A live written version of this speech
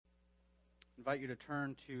invite you to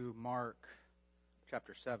turn to Mark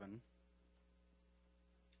chapter 7.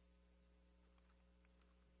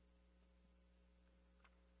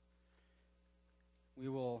 We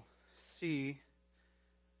will see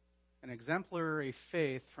an exemplary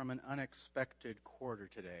faith from an unexpected quarter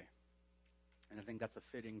today. And I think that's a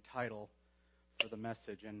fitting title for the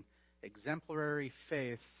message. An exemplary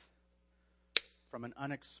faith from an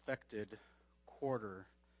unexpected quarter.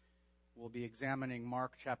 We'll be examining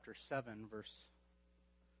Mark chapter 7, verses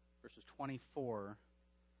 24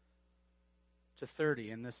 to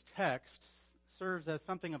 30. And this text serves as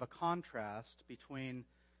something of a contrast between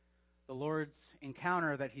the Lord's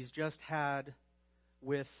encounter that he's just had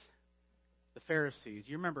with the Pharisees.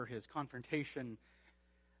 You remember his confrontation,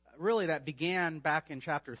 really that began back in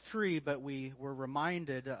chapter 3, but we were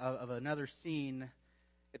reminded of another scene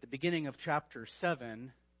at the beginning of chapter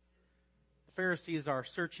 7. The Pharisees are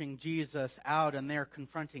searching Jesus out and they're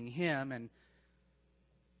confronting him, and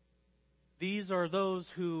these are those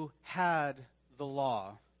who had the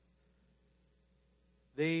law.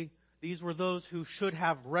 These were those who should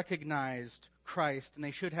have recognized Christ, and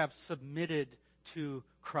they should have submitted to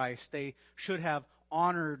Christ. They should have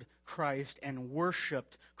honored Christ and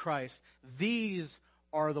worshiped Christ. These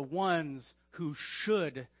are the ones who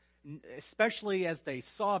should, especially as they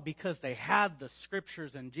saw, because they had the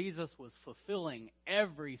Scriptures and Jesus was fulfilling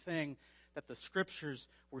everything that the Scriptures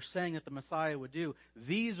were saying that the Messiah would do.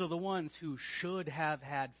 These are the ones who should have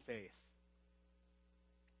had faith.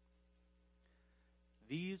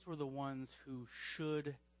 These were the ones who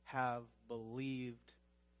should have believed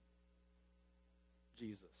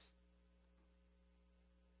Jesus.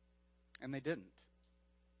 And they didn't.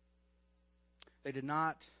 They did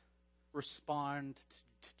not respond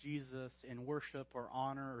to Jesus in worship or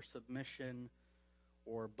honor or submission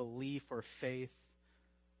or belief or faith.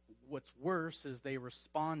 What's worse is they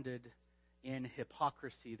responded in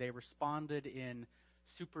hypocrisy. They responded in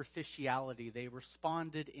superficiality. They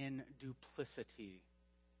responded in duplicity.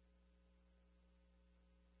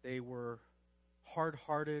 They were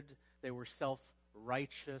hard-hearted. They were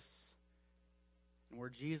self-righteous. And where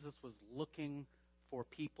Jesus was looking for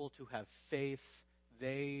people to have faith,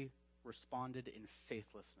 they responded in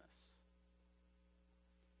faithlessness.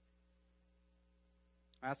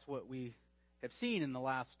 That's what we have seen in the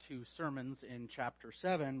last two sermons in chapter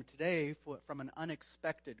 7. Today, from an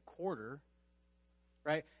unexpected quarter,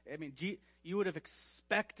 right? I mean, you would have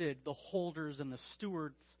expected the holders and the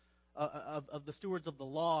stewards of the stewards of the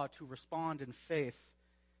law to respond in faith.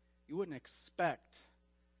 You wouldn't expect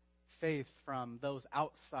faith from those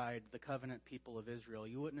outside the covenant people of Israel.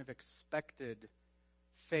 You wouldn't have expected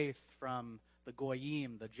faith from the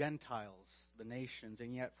Goyim, the Gentiles, the nations.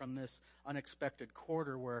 And yet from this unexpected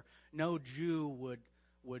quarter where no Jew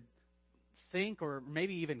would think or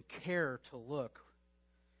maybe even care to look,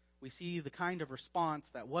 we see the kind of response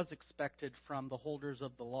that was expected from the holders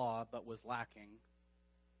of the law but was lacking.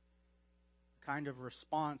 Kind of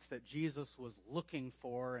response that Jesus was looking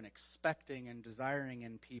for and expecting and desiring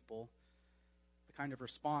in people. The kind of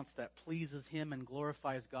response that pleases him and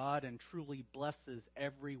glorifies God and truly blesses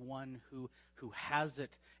everyone who has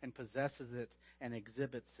it and possesses it and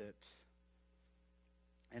exhibits it.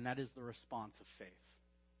 And that is the response of faith.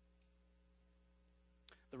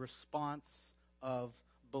 The response of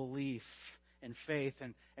belief and faith,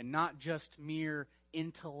 and not just mere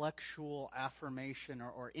intellectual affirmation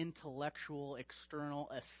or intellectual external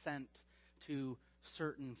assent to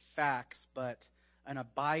certain facts, but an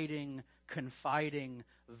abiding, confiding,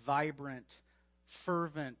 vibrant,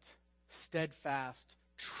 fervent, steadfast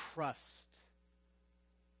trust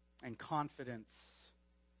and confidence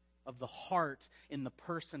of the heart in the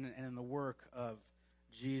person and in the work of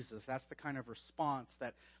Jesus. That's the kind of response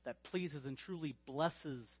that pleases and truly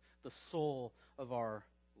blesses the soul of our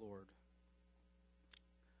Lord.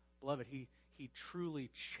 Beloved, he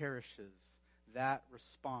truly cherishes that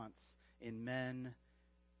response in men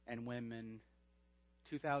and women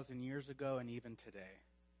 2,000 years ago and even today.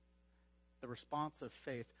 The response of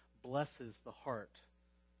faith blesses the heart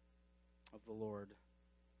of the Lord.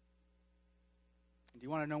 Do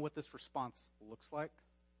you want to know what this response looks like?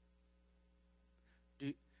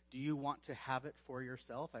 Do you want to have it for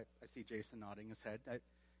yourself? I see Jason nodding his head.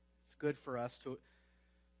 It's good for us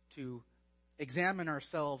to examine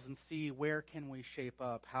ourselves and see where can we shape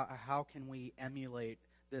up, how can we emulate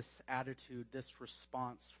this attitude, this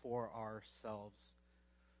response for ourselves.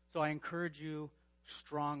 So I encourage you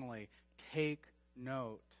strongly, take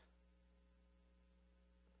note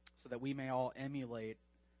so that we may all emulate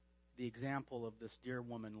the example of this dear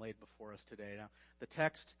woman laid before us today. Now, the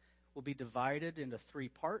text will be divided into three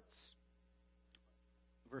parts.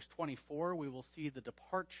 verse 24, we will see the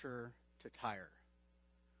departure to Tyre.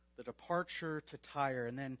 The departure to Tyre.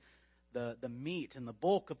 And then the meat and the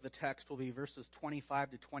bulk of the text will be verses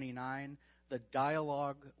 25 to 29, the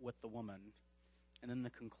dialogue with the woman. And then the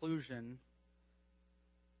conclusion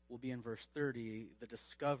will be in verse 30, the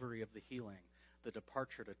discovery of the healing. The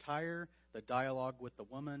departure to Tyre, the dialogue with the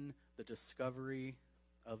woman, the discovery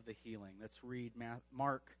of the healing. Let's read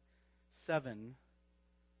Mark 7,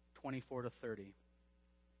 24 to 30.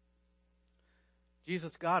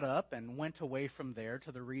 Jesus got up and went away from there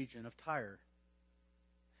to the region of Tyre.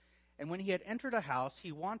 And when he had entered a house,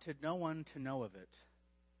 he wanted no one to know of it.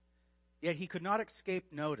 Yet he could not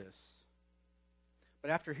escape notice. But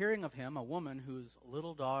after hearing of him, a woman whose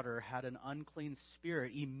little daughter had an unclean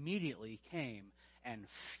spirit immediately came and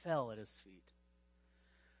fell at his feet.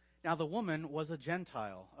 Now the woman was a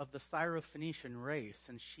Gentile of the Syrophoenician race,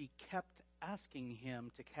 and she kept asking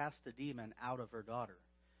him to cast the demon out of her daughter.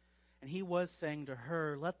 And he was saying to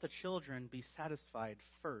her, "Let the children be satisfied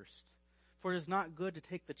first, for it is not good to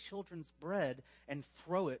take the children's bread and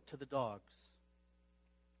throw it to the dogs."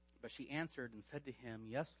 But she answered and said to him,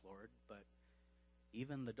 "Yes, Lord, but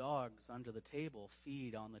even the dogs under the table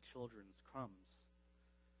feed on the children's crumbs."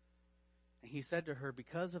 And he said to her,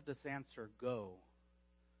 "Because of this answer, go.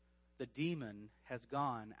 The demon has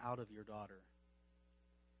gone out of your daughter."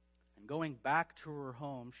 And going back to her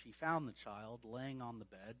home, she found the child laying on the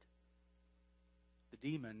bed, the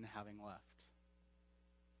demon having left.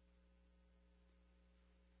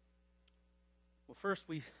 Well, first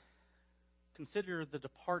we consider the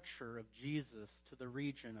departure of Jesus to the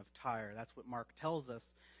region of Tyre. That's what Mark tells us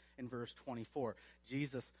in verse 24.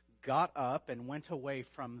 Jesus got up and went away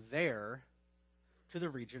from there to the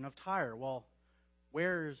region of Tyre. Well,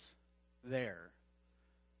 where's there?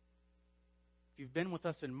 If you've been with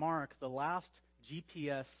us in Mark, the last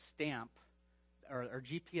GPS stamp or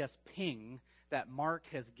GPS ping that Mark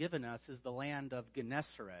has given us is the land of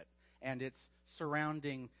Gennesaret and its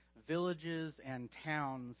surrounding villages and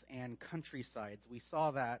towns and countrysides. We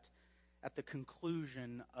saw that at the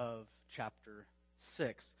conclusion of chapter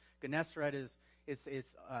 6. Gennesaret is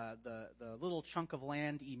the little chunk of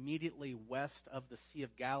land immediately west of the Sea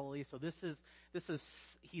of Galilee. So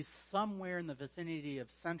he's somewhere in the vicinity of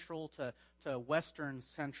central to western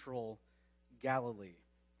central Galilee.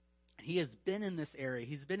 He has been in this area.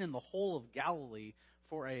 He's been in the whole of Galilee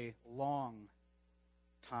for a long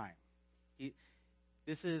time.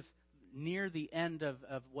 This is near the end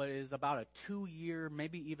of what is about a 2-year,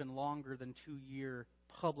 maybe even longer than 2-year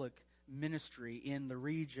public ministry in the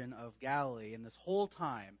region of Galilee. And this whole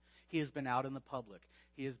time, he has been out in the public.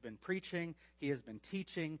 He has been preaching. He has been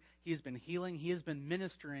teaching. He has been healing. He has been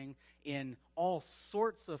ministering in all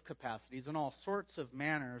sorts of capacities and all sorts of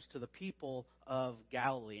manners to the people of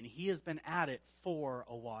Galilee. And he has been at it for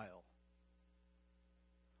a while.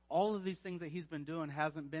 All of these things that he's been doing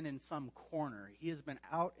hasn't been in some corner. He has been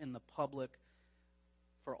out in the public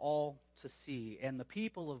for all to see. And the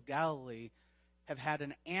people of Galilee have had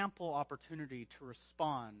an ample opportunity to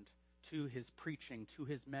respond to his preaching, to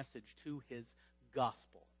his message, to his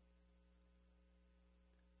gospel.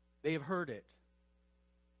 They have heard it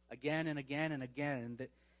again and again and again. That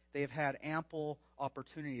they have had ample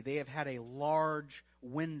opportunity. They have had a large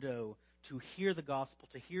window to hear the gospel,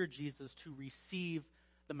 to hear Jesus, to receive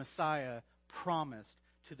the Messiah promised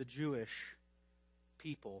to the Jewish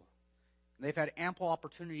people. And they've had ample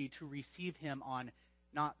opportunity to receive him on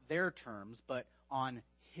not their terms, but on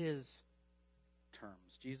his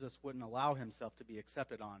terms. Jesus wouldn't allow himself to be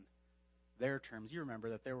accepted on their terms. You remember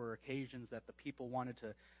that there were occasions that the people wanted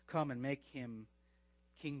to come and make him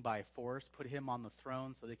king by force, put him on the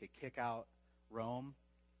throne so they could kick out Rome.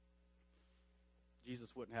 Jesus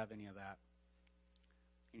wouldn't have any of that.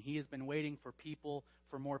 And he has been waiting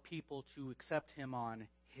for more people to accept him on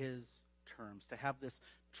his terms, to have this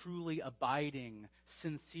truly abiding,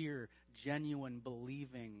 sincere, genuine,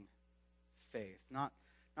 believing faith. Not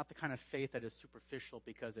the kind of faith that is superficial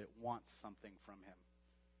because it wants something from him.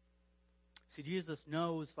 See, Jesus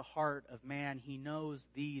knows the heart of man. He knows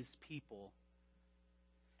these people.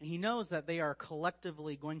 And he knows that they are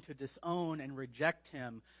collectively going to disown and reject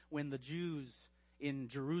him when the Jews in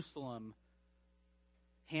Jerusalem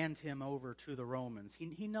hand him over to the Romans.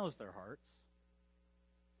 He knows their hearts.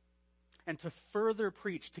 And to further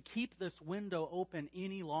preach, to keep this window open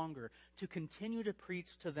any longer, to continue to preach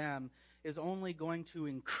to them is only going to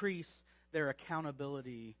increase their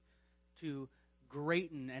accountability, to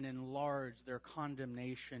greaten and enlarge their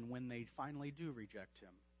condemnation when they finally do reject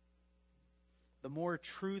him. The more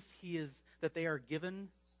truth that they are given,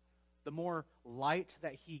 the more light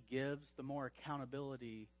that he gives, the more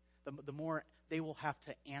accountability, the they will have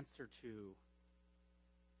to answer to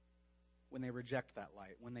when they reject that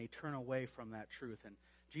light, when they turn away from that truth. And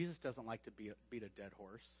Jesus doesn't like to beat a dead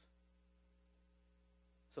horse.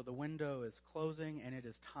 So the window is closing, and it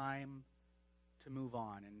is time to move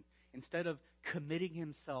on. And instead of committing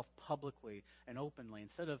himself publicly and openly,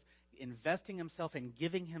 instead of investing himself and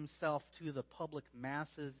giving himself to the public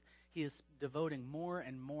masses, he is devoting more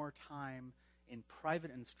and more time in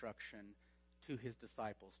private instruction to his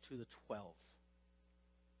disciples, to the 12.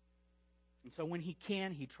 And so when he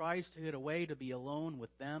can, he tries to get away to be alone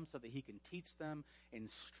with them so that he can teach them,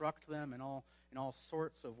 instruct them in all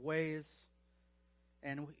sorts of ways.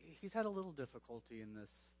 And he's had a little difficulty in this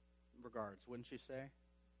regards, wouldn't you say?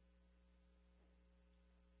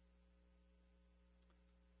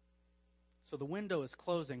 So the window is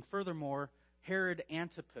closing. Furthermore, Herod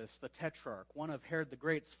Antipas, the tetrarch, one of Herod the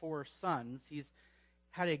Great's 4 sons, he's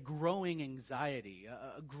had a growing anxiety,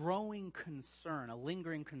 a growing concern, a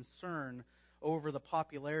lingering concern over the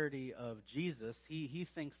popularity of Jesus. He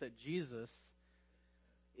thinks that Jesus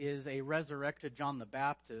is a resurrected John the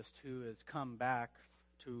Baptist who has come back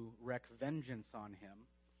to wreak vengeance on him.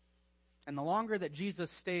 And the longer that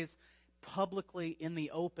Jesus stays publicly in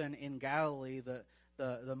the open in Galilee,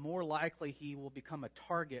 the more likely he will become a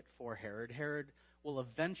target for Herod. Herod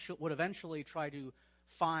would eventually try to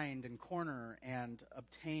find and corner and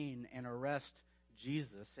obtain and arrest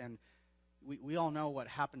Jesus. And we all know what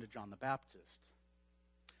happened to John the Baptist.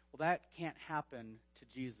 Well, that can't happen to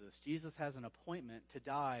Jesus. Jesus has an appointment to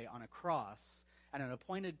die on a cross at an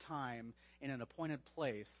appointed time in an appointed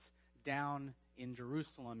place down in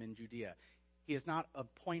Jerusalem in Judea. He is not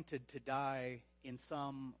appointed to die in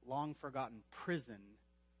some long-forgotten prison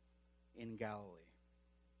in Galilee.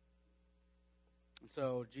 And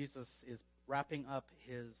so Jesus is wrapping up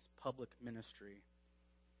his public ministry.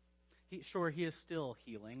 He is still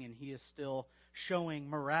healing, and he is still showing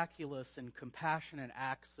miraculous and compassionate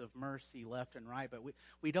acts of mercy left and right, but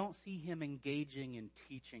we don't see him engaging in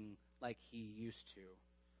teaching like he used to.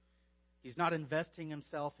 He's not investing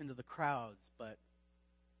himself into the crowds, but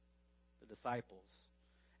the disciples.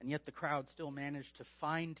 And yet the crowd still managed to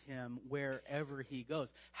find him wherever he goes.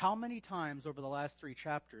 How many times over the last 3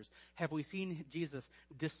 chapters have we seen Jesus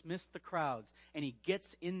dismiss the crowds, and he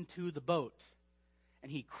gets into the boat,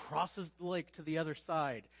 and he crosses the lake to the other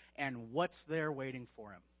side, and what's there waiting for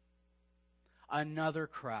him? Another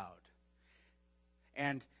crowd.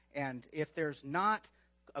 And if there's not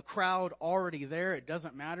a crowd already there, it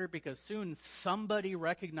doesn't matter, because soon somebody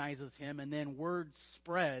recognizes him, and then word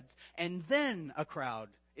spreads, and then a crowd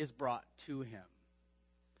is brought to him.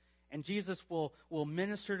 And Jesus will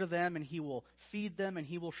minister to them, and he will feed them, and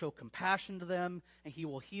he will show compassion to them, and he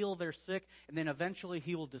will heal their sick, and then eventually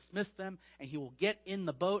he will dismiss them, and he will get in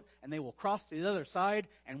the boat, and they will cross to the other side,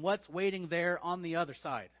 and what's waiting there on the other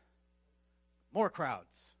side? More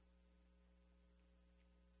crowds.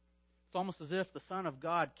 It's almost as if the Son of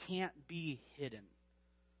God can't be hidden.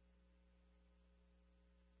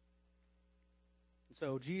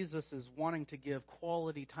 So Jesus is wanting to give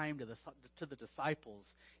quality time to the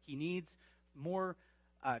disciples. He needs more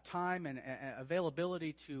time and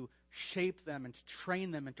availability to shape them and to train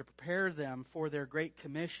them and to prepare them for their great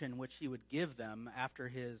commission, which he would give them after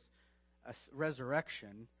his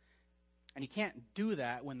resurrection. And he can't do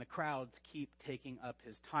that when the crowds keep taking up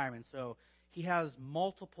his time. And so he has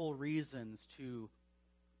multiple reasons to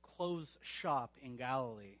close shop in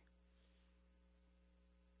Galilee.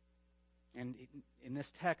 And in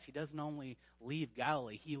this text, he doesn't only leave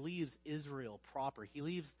Galilee, he leaves Israel proper. He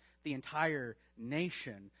leaves the entire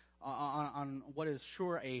nation on what is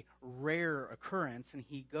sure a rare occurrence, and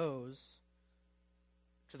he goes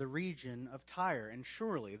to the region of Tyre. And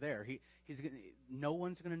surely there, no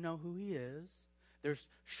one's going to know who he is. There's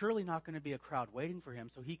surely not going to be a crowd waiting for him,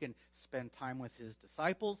 so he can spend time with his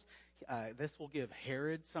disciples. This will give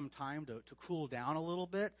Herod some time to cool down a little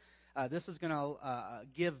bit. This is going to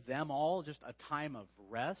give them all just a time of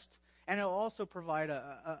rest. And it will also provide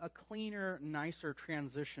a cleaner, nicer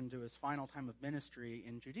transition to his final time of ministry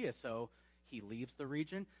in Judea. So he leaves the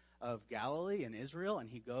region of Galilee and Israel, and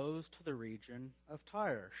he goes to the region of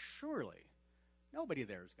Tyre. Surely, nobody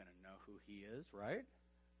there is going to know who he is, right?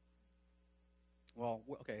 Well,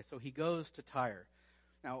 okay, so he goes to Tyre.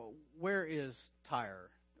 Now, where is Tyre?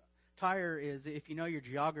 Tyre is, if you know your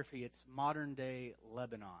geography, it's modern-day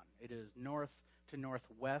Lebanon. It is north to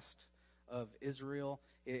northwest of Israel.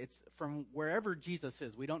 It's from wherever Jesus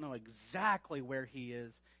is. We don't know exactly where he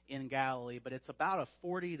is in Galilee, but it's about a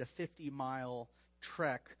 40 to 50-mile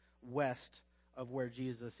trek west of where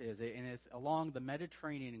Jesus is. And it's along the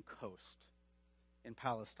Mediterranean coast in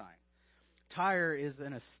Palestine. Tyre is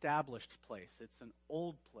an established place. It's an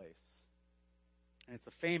old place. And it's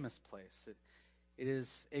a famous place. It is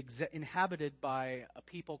inhabited by a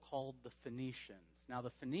people called the Phoenicians. Now,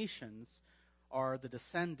 the Phoenicians are the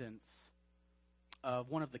descendants of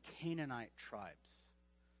one of the Canaanite tribes.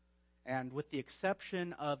 And with the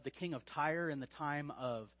exception of the king of Tyre in the time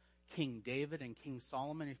of King David and King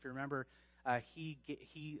Solomon, if you remember, he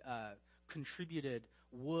contributed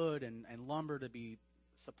wood and lumber to be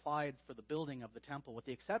supplied for the building of the temple. With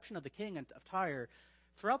the exception of the king of Tyre,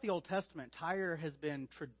 throughout the Old Testament, Tyre has been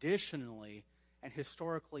traditionally and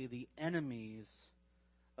historically the enemies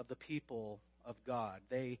of the people of God.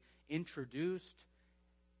 They introduced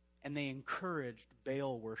and they encouraged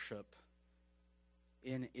Baal worship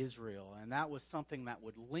in Israel. And that was something that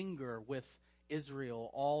would linger with Israel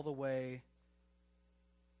all the way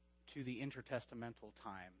to the intertestamental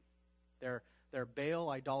time. Their Baal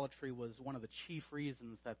idolatry was one of the chief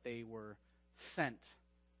reasons that they were sent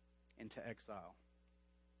into exile.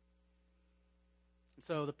 And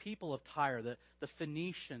so the people of Tyre, the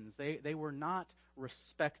Phoenicians, they were not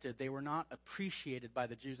respected. They were not appreciated by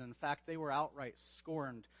the Jews. In fact, they were outright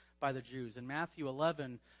scorned by the Jews. In Matthew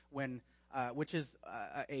 11, which is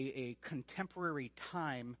a contemporary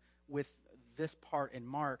time with this part in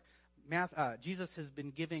Mark, Jesus has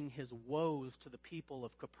been giving his woes to the people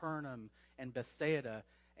of Capernaum and Bethsaida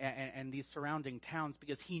and these surrounding towns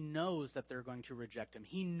because he knows that they're going to reject him.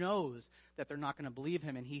 He knows that they're not going to believe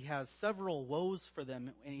him, and he has several woes for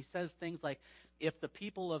them. And he says things like, if the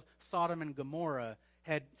people of Sodom and Gomorrah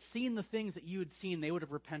had seen the things that you had seen, they would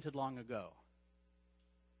have repented long ago.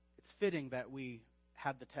 It's fitting that we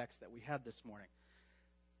had the text that we had this morning.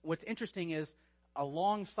 What's interesting is,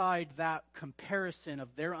 alongside that comparison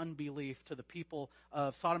of their unbelief to the people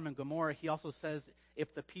of Sodom and Gomorrah, he also says,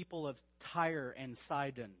 if the people of Tyre and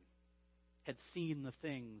Sidon had seen the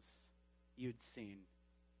things you'd seen.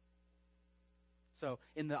 So,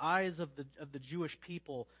 in the eyes of the Jewish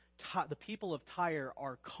people, the people of Tyre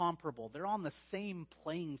are comparable. They're on the same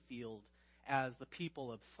playing field as the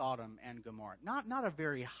people of Sodom and Gomorrah. Not a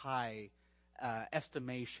very high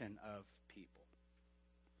estimation of people.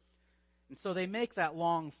 And so they make that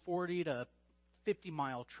long 40 to 50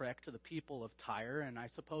 mile trek to the people of Tyre, and I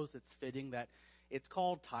suppose it's fitting that it's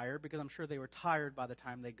called Tyre because I'm sure they were tired by the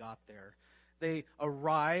time they got there. They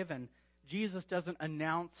arrive, and Jesus doesn't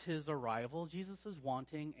announce his arrival. Jesus is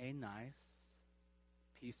wanting a nice,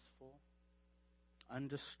 peaceful,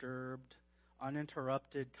 undisturbed,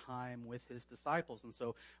 uninterrupted time with his disciples. And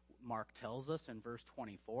so Mark tells us in verse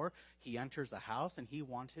 24, he enters a house and he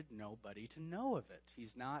wanted nobody to know of it.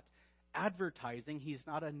 He's not advertising, he's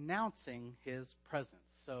not announcing his presence.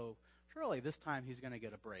 So surely this time he's going to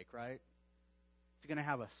get a break, right? Is he going to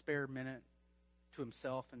have a spare minute to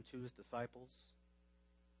himself and to his disciples?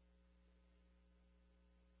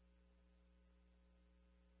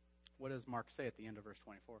 What does Mark say at the end of verse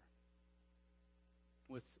 24?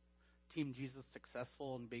 Was Team Jesus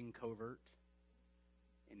successful in being covert,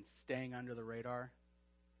 in staying under the radar?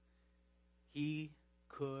 He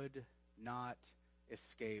could not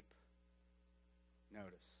escape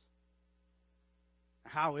notice.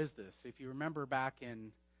 How is this? If you remember back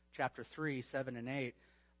in chapter 3, 7, and 8,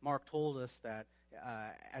 Mark told us that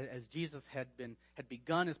as Jesus had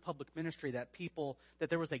begun his public ministry, that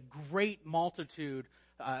there was a great multitude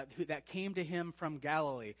that came to him from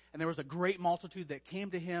Galilee, and there was a great multitude that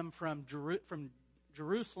came to him from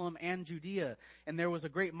Jerusalem and Judea, and there was a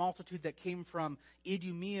great multitude that came from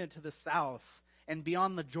Idumea to the south, and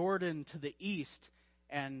beyond the Jordan to the east,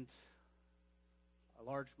 and a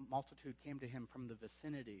large multitude came to him from the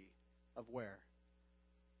vicinity of where?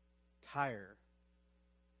 Tyre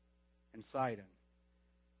and Sidon.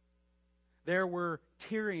 There were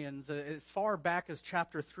Tyrians, as far back as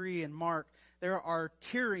chapter 3 in Mark, there are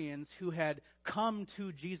Tyrians who had come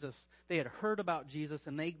to Jesus. They had heard about Jesus,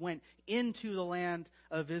 and they went into the land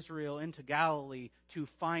of Israel, into Galilee, to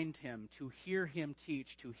find him, to hear him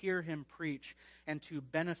teach, to hear him preach, and to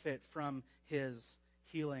benefit from his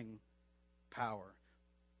healing power.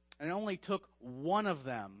 And it only took one of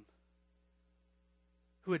them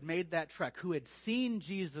who had made that trek, who had seen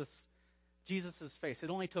Jesus' face.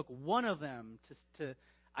 It only took one of them to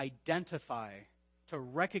identify, to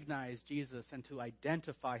recognize Jesus and to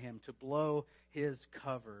identify him, to blow his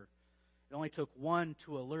cover. It only took one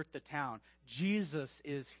to alert the town. Jesus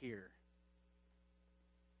is here.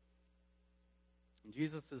 And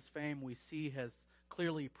Jesus' fame, we see, has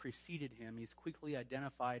clearly preceded him. He's quickly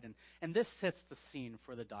identified, and this sets the scene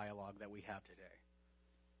for the dialogue that we have today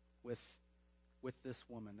with this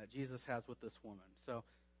woman, that Jesus has with this woman. So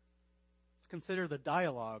Let's consider the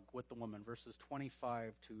dialogue with the woman, verses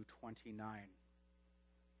 25 to 29.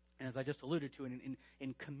 And as I just alluded to,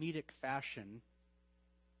 in comedic fashion,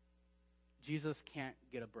 Jesus can't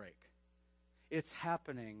get a break. It's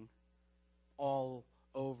happening all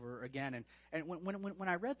over again. And when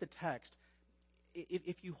I read the text,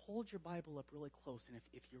 if you hold your Bible up really close and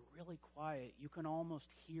if you're really quiet, you can almost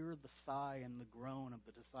hear the sigh and the groan of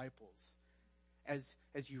the disciples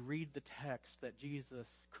as you read the text that Jesus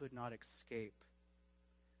could not escape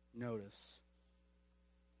notice.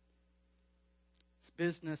 It's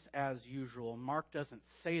business as usual. Mark doesn't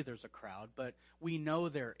say there's a crowd, but we know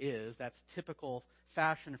there is. That's typical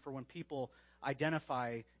fashion for when people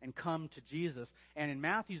identify and come to Jesus. And in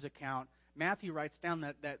Matthew's account, Matthew writes down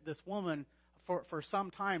that this woman, for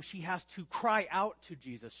some time, she has to cry out to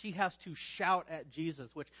Jesus. She has to shout at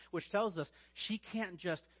Jesus, which tells us she can't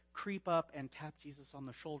just creep up and tap Jesus on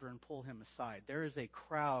the shoulder and pull him aside. There is a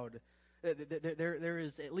crowd. There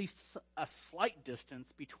is at least a slight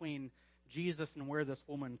distance between Jesus and where this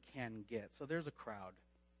woman can get. So there's a crowd.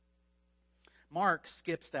 Mark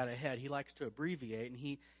skips that ahead. He likes to abbreviate,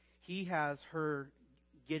 and he has her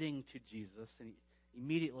getting to Jesus and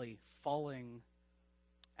immediately falling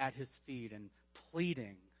at his feet and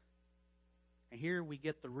pleading. And here we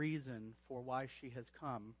get the reason for why she has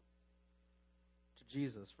come to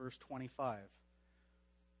Jesus. Verse 25.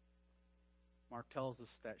 Mark tells us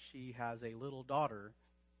that she has a little daughter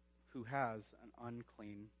who has an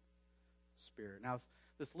unclean spirit. Now,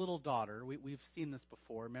 this little daughter, we've seen this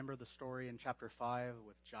before. Remember the story in chapter 5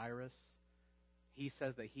 with Jairus? He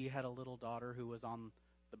says that he had a little daughter who was on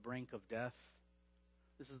the brink of death.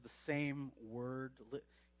 This is the same word. It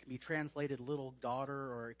can be translated little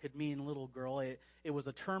daughter, or it could mean little girl. It was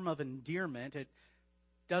a term of endearment. It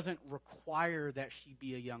doesn't require that she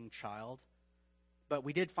be a young child. But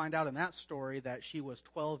we did find out in that story that she was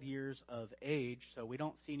 12 years of age, so we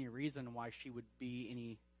don't see any reason why she would be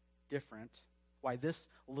any different, why this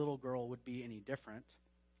little girl would be any different.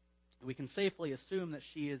 We can safely assume that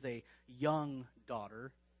she is a young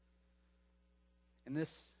daughter. And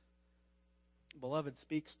this, beloved,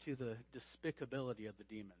 speaks to the despicability of the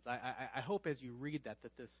demons. I hope as you read that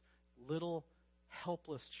this little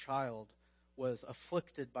helpless child was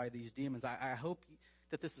afflicted by these demons. I hope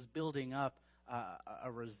that this is building up a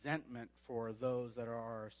resentment for those that are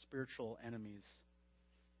our spiritual enemies.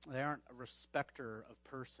 They aren't a respecter of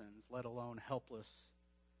persons, let alone helpless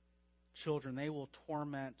children. They will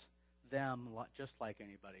torment them just like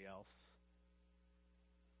anybody else.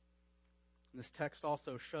 And this text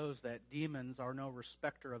also shows that demons are no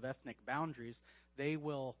respecter of ethnic boundaries. They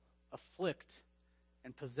will afflict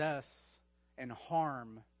and possess and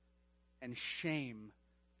harm and shame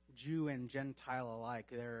Jew and Gentile alike.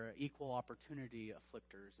 They're equal opportunity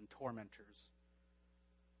afflictors and tormentors.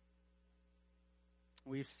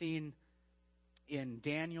 We've seen in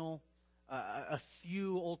Daniel a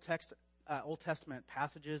few Old Testament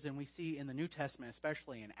passages, and we see in the New Testament,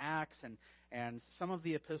 especially in Acts and some of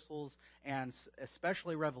the epistles, and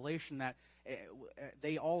especially Revelation, that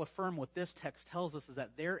they all affirm what this text tells us is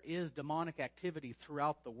that there is demonic activity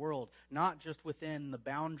throughout the world, not just within the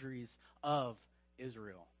boundaries of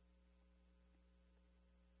Israel.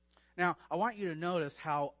 Now, I want you to notice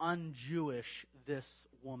how un-Jewish this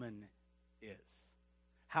woman is.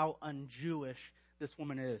 How un-Jewish this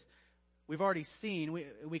woman is. We've already seen,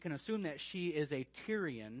 we can assume that she is a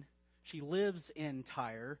Tyrian. She lives in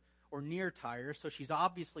Tyre or near Tyre, so she's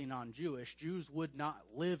obviously non-Jewish. Jews would not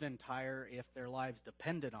live in Tyre if their lives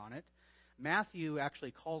depended on it. Matthew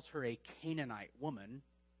actually calls her a Canaanite woman,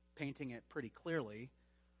 painting it pretty clearly.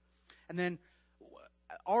 And then,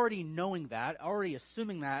 already knowing that, already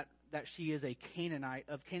assuming that she is a Canaanite,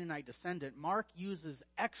 of Canaanite descendant, Mark uses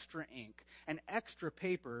extra ink and extra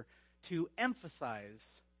paper to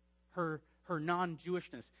emphasize her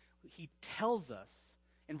non-Jewishness. He tells us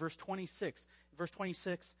in verse 26,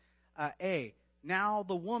 A, now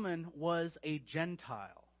the woman was a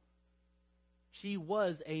Gentile. She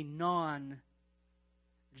was a non-Jew.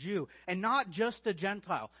 And not just a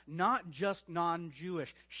Gentile, not just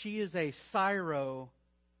non-Jewish. She is a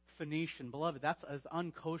Syro-Phoenician. Beloved, that's as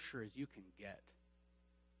unkosher as you can get.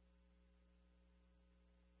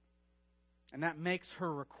 And that makes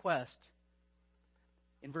her request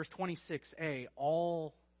in verse 26a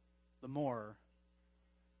all the more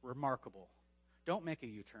remarkable. Don't make a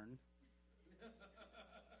U-turn.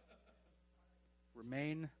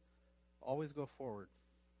 Remain, always go forward.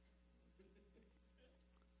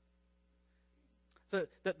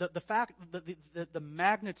 The fact, the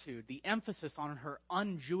magnitude, the emphasis on her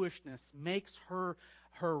un-Jewishness makes her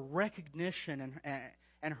recognition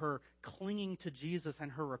and her clinging to Jesus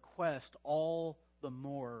and her request all the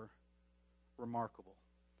more remarkable.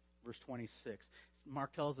 Verse 26,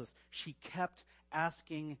 Mark tells us, she kept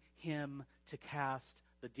asking him to cast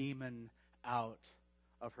the demon out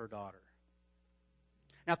of her daughter.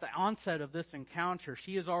 Now, at the onset of this encounter,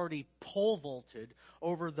 she has already pole vaulted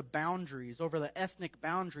over the boundaries, over the ethnic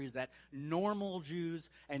boundaries that normal Jews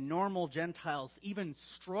and normal Gentiles even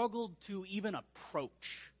struggled to even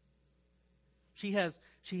approach. She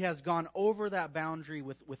has gone over that boundary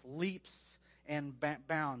with leaps and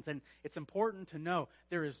bounds. And it's important to know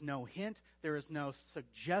there is no hint, there is no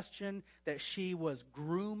suggestion that she was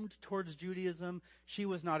groomed towards Judaism. She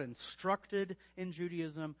was not instructed in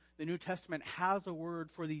Judaism. The New Testament has a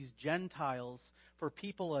word for these Gentiles, for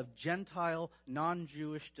people of Gentile,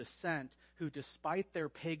 non-Jewish descent who, despite their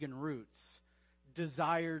pagan roots,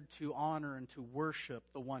 desired to honor and to worship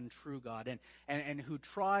the one true God, and who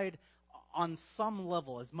tried on some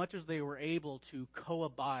level, as much as they were able, to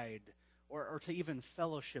co-abide or to even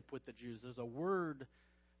fellowship with the Jews. There's a word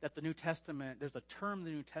that the New Testament, there's a term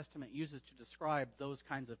the New Testament uses to describe those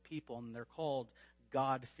kinds of people, and they're called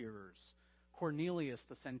God-fearers. Cornelius,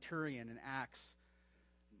 the centurion in Acts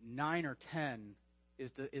 9 or 10,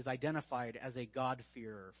 is identified as a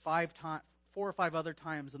God-fearer. 4 or 5 other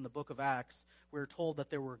times in the book of Acts, we're told that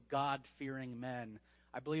there were God-fearing men.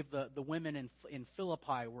 I believe the women in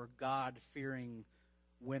Philippi were God-fearing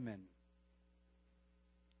women.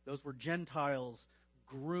 Those were Gentiles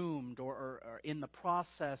groomed or in the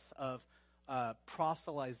process of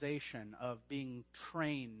proselytization, of being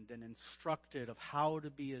trained and instructed of how to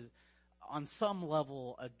be, on some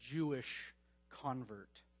level, a Jewish convert.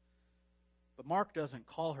 But Mark doesn't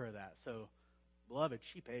call her that. So, beloved,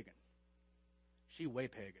 she pagan. She way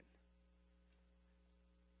pagan.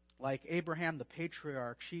 Like Abraham the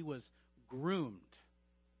patriarch, she was groomed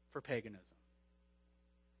for paganism.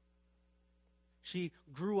 She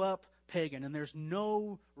grew up pagan, and there's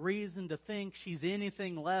no reason to think she's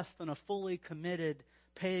anything less than a fully committed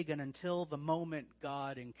pagan until the moment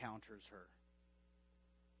God encounters her.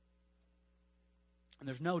 And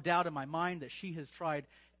there's no doubt in my mind that she has tried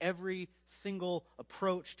every single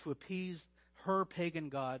approach to appease her pagan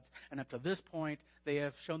gods, and up to this point, they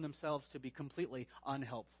have shown themselves to be completely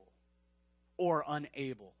unhelpful, or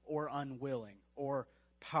unable, or unwilling, or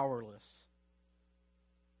powerless.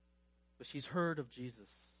 But she's heard of Jesus.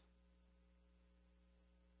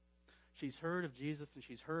 She's heard of Jesus, and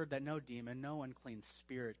she's heard that no demon, no unclean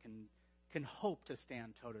spirit can hope to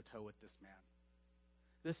stand toe-to-toe with this man.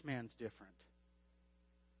 This man's different.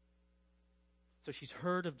 So she's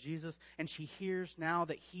heard of Jesus, and she hears now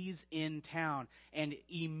that he's in town. And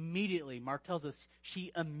immediately, Mark tells us,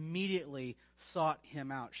 she immediately sought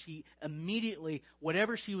him out. She immediately,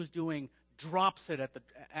 whatever she was doing, drops it at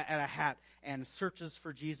a hat and searches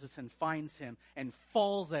for Jesus and finds him and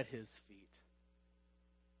falls at his feet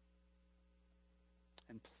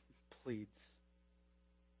and pleads.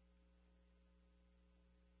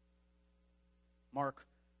 Mark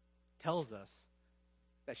tells us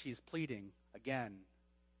that she's pleading again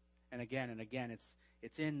and again and again.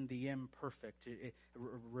 It's in the imperfect,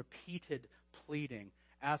 repeated pleading,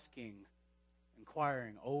 asking,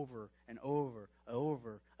 inquiring over and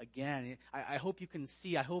over again. I hope you can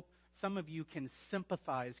see, I hope some of you can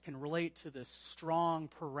sympathize, can relate to this strong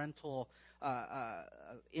parental,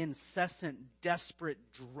 incessant, desperate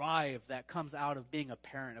drive that comes out of being a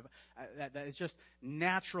parent. That is just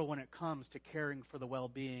natural when it comes to caring for the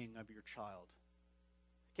well-being of your child.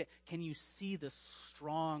 Can you see this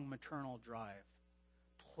strong maternal drive,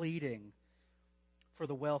 pleading for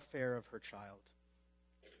the welfare of her child?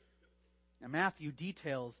 Now, Matthew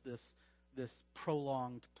details this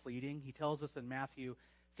prolonged pleading. He tells us in Matthew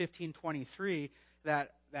 15:23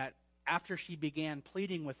 that after she began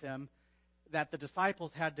pleading with him, that the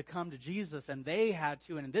disciples had to come to Jesus, and they had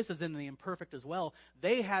to, and this is in the imperfect as well,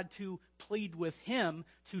 they had to plead with him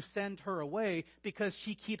to send her away because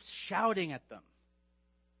she keeps shouting at them.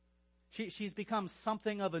 She's become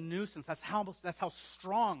something of a nuisance. That's how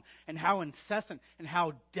strong and how incessant and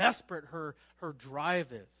how desperate her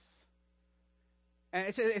drive is.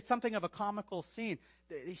 And it's something of a comical scene.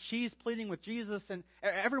 She's pleading with Jesus, and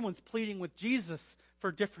everyone's pleading with Jesus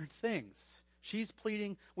for different things. She's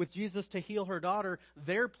pleading with Jesus to heal her daughter.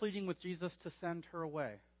 They're pleading with Jesus to send her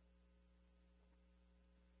away.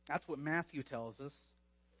 That's what Matthew tells us.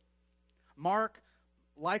 Mark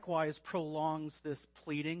likewise prolongs this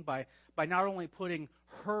pleading by not only putting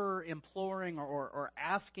her imploring or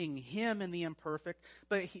asking him in the imperfect,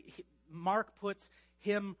 but Mark puts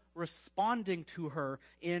him responding to her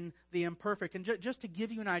in the imperfect. And just to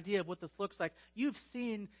give you an idea of what this looks like, you've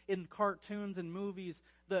seen in cartoons and movies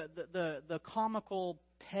the comical,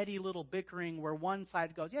 petty little bickering where one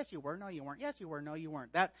side goes, yes, you were, no, you weren't, yes, you were, no, you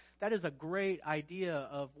weren't. That is a great idea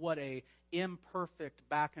of what a imperfect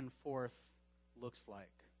back and forth looks like.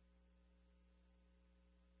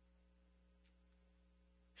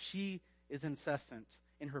 She is incessant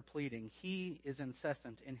in her pleading. He is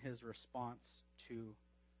incessant in his response to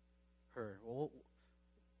her. Well,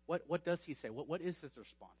 what does he say? What is his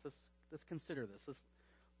response? Let's consider this. Let's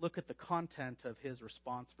look at the content of his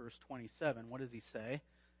response, verse 27. What does he say?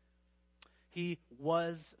 He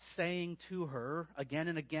was saying to her again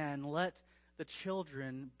and again, let the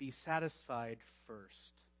children be satisfied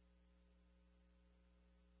first.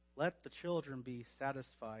 Let the children be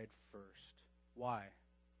satisfied first. Why?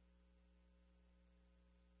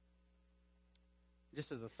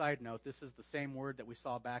 Just as a side note, this is the same word that we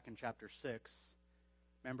saw back in chapter 6.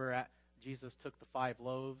 Remember, Jesus took the 5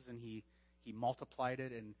 loaves and he multiplied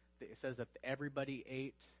it, and it says that everybody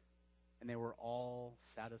ate and they were all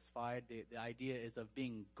satisfied. The idea is of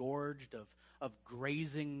being gorged, of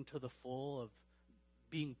grazing to the full, of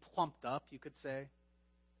being plumped up, you could say.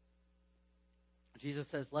 Jesus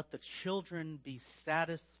says, let the children be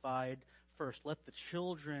satisfied first. Let the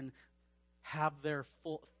children have their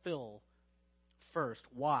fill first.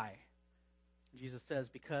 Why? Jesus says,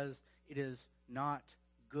 because it is not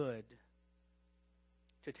good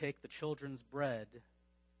to take the children's bread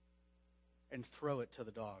and throw it to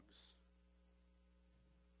the dogs.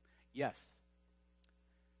 Yes,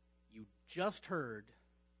 you just heard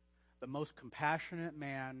the most compassionate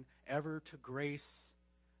man ever to grace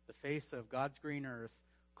the face of God's green earth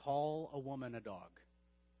call a woman a dog.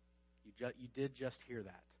 You did just hear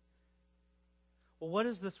that. Well, what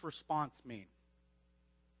does this response mean?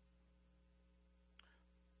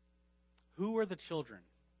 Who are the children?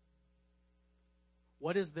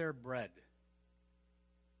 What is their bread?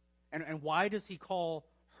 And why does he call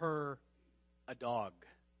her a dog?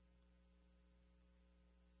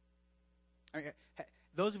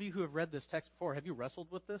 Those of you who have read this text before, have you wrestled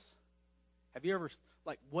with this? Have you ever,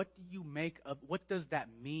 what do you make of, what does that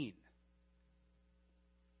mean?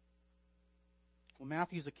 Well,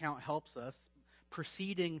 Matthew's account helps us.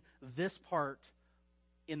 Preceding this part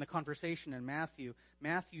in the conversation in Matthew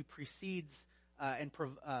precedes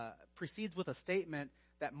with a statement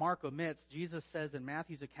that Mark omits. Jesus says in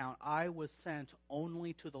Matthew's account, I was sent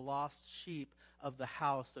only to the lost sheep of the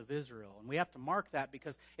house of Israel. And we have to mark that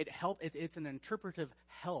because it's an interpretive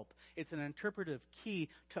help. It's an interpretive key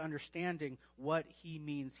to understanding what he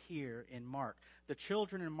means here in Mark. The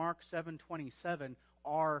children in Mark 7:27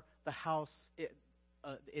 are the house.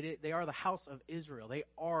 They are the house of Israel. They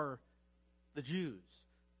are the Jews.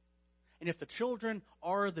 And if the children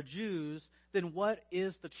are the Jews, then what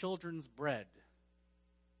is the children's bread?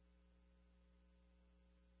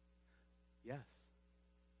 Yes.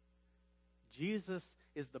 Jesus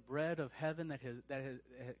is the bread of heaven that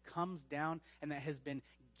comes down and that has been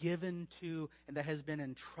given to and that has been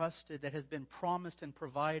entrusted, that has been promised and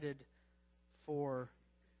provided for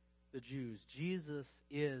the Jews. Jesus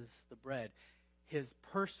is the bread. His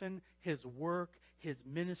person, his work, his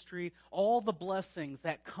ministry, all the blessings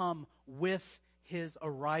that come with his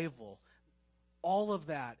arrival, all of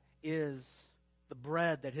that is the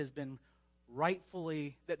bread that has been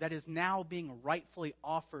that is now being rightfully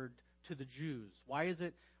offered to the Jews. Why is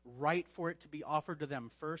it right for it to be offered to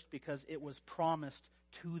them first? Because it was promised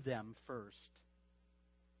to them first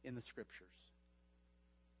in the Scriptures.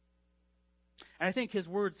 And I think his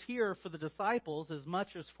words here for the disciples as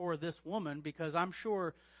much as for this woman, because I'm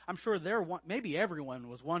sure maybe everyone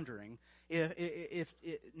was wondering if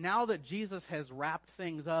now that Jesus has wrapped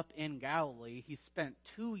things up in Galilee, he spent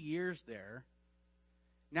 2 years there.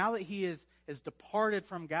 Now that he is departed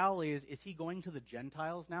from Galilee, is he going to the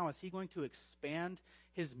Gentiles now? Is he going to expand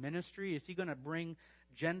his ministry? Is he going to bring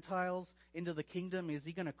Gentiles into the kingdom? Is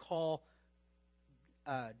he going to call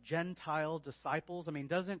Gentile disciples? I mean,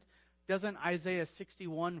 doesn't Isaiah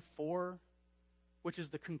 61:4, which is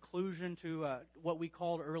the conclusion to what we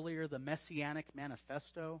called earlier the Messianic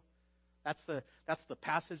Manifesto, that's the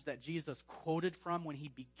passage that Jesus quoted from when he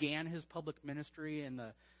began his public ministry in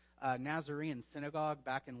the Nazarene synagogue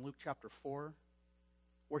back in Luke chapter 4,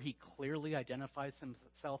 where he clearly identifies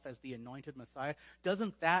himself as the anointed Messiah.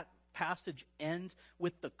 Doesn't that passage end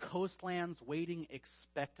with the coastlands waiting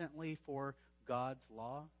expectantly for God's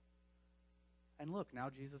law? And look,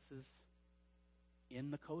 now Jesus is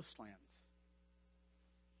in the coastlands.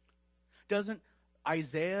 Doesn't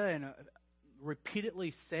Isaiah, and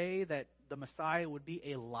repeatedly say that the Messiah would be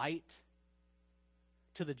a light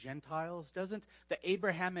to the Gentiles? Doesn't the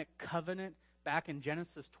Abrahamic covenant back in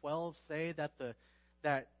Genesis 12 say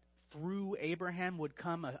that through Abraham would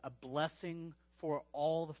come a blessing for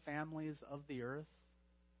all the families of the earth?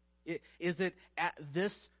 Is it at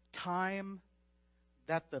this time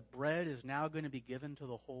that the bread is now going to be given to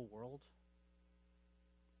the whole world?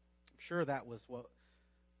 I'm sure that was what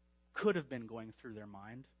could have been going through their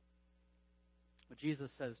mind. But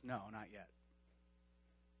Jesus says, no, not yet.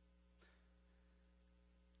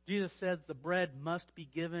 Jesus says the bread must be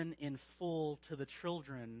given in full to the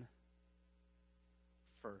children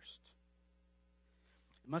first.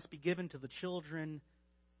 It must be given to the children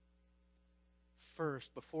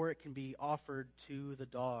first before it can be offered to the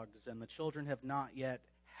dogs. And the children have not yet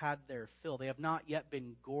had their fill. They have not yet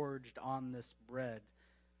been gorged on this bread,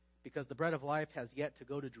 because the bread of life has yet to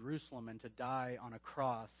go to Jerusalem and to die on a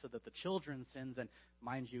cross so that the children's sins, and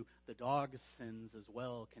mind you, the dogs' sins as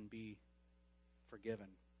well, can be forgiven.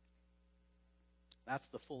 That's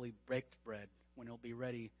the fully baked bread when it'll be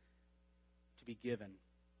ready to be given.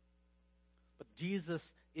 But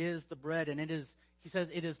Jesus is the bread, and he says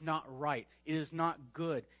it is not right. It is not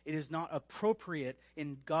good. It is not appropriate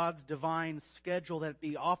in God's divine schedule that it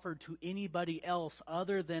be offered to anybody else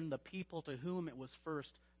other than the people to whom it was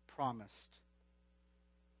first promised.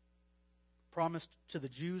 Promised to the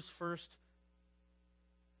Jews first.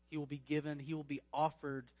 He will be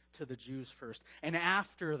offered to the Jews first. And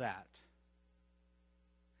after that,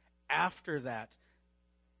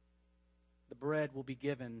 the bread will be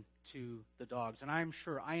given to the dogs. And I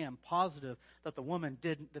am positive that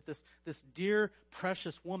this dear,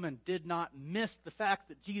 precious woman did not miss the fact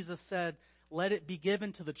that Jesus said, let it be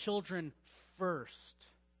given to the children first.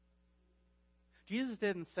 Jesus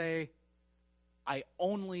didn't say, I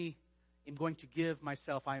only am going to give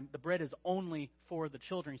myself. The bread is only for the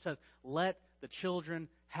children. He says, let the children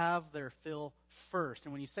have their fill first.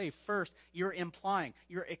 And when you say first, you're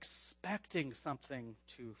expecting something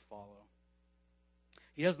to follow.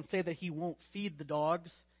 He doesn't say that he won't feed the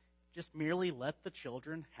dogs. Just merely let the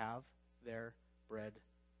children have their bread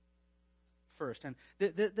first. And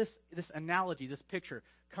this analogy, this picture,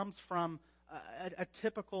 comes from a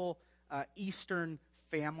typical Eastern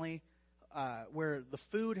family where the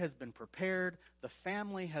food has been prepared, the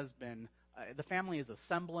family is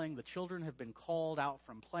assembling, the children have been called out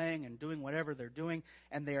from playing and doing whatever they're doing,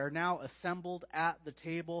 and they are now assembled at the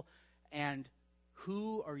table. And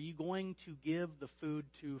who are you going to give the food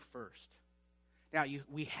to first? Now,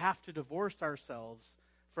 we have to divorce ourselves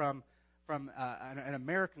from an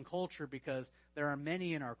American culture, because there are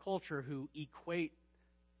many in our culture who equate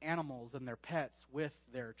animals and their pets with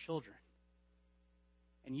their children.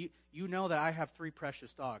 And you know that I have 3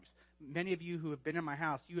 precious dogs. Many of you who have been in my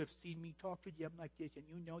house, you have seen me talk to them like this, and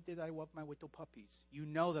you know that I love my little puppies. You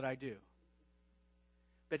know that I do.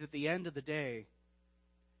 But at the end of the day,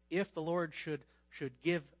 if the Lord should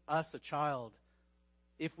give us a child,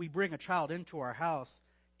 if we bring a child into our house,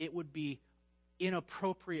 it would be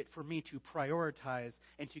inappropriate for me to prioritize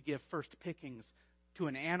and to give first pickings to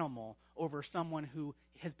an animal over someone who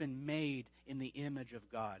has been made in the image of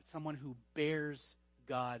God, someone who bears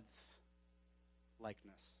God's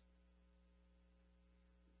likeness.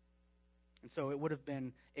 And so it would have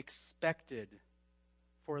been expected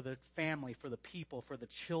for the family, for the people, for the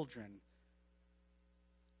children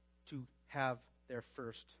to have their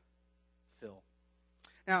first fill.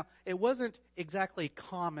 Now, it wasn't exactly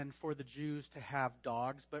common for the Jews to have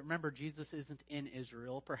dogs, but remember, Jesus isn't in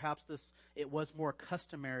Israel. Perhaps it was more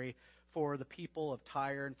customary for the people of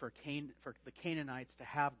Tyre and for the Canaanites to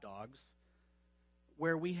have dogs.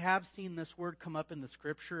 Where we have seen this word come up in the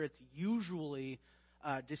Scripture, it's usually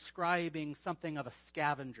describing something of a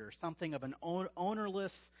scavenger, something of an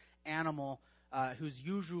ownerless animal who's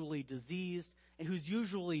usually diseased and who's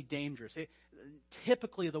usually dangerous.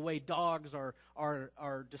 Typically, the way dogs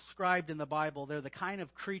are described in the Bible, they're the kind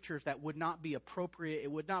of creatures that would not be appropriate.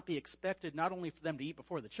 It would not be expected not only for them to eat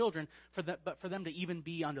before the children, but for them to even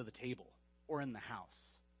be under the table or in the house.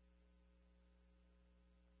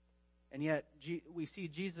 And yet, we see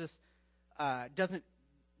Jesus doesn't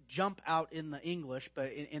jump out in the English,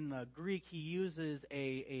 but in the Greek, he uses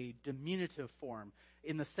a diminutive form.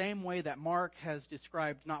 In the same way that Mark has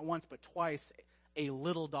described not once but twice a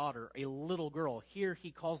little daughter, a little girl. Here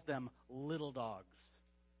he calls them little dogs.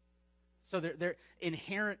 So they're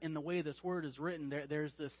inherent in the way this word is written.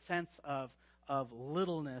 There's this sense of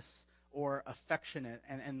littleness or affectionate.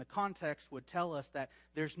 And the context would tell us that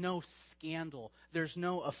there's no scandal, there's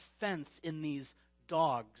no offense in these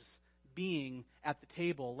dogs being at the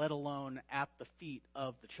table, let alone at the feet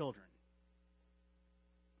of the children.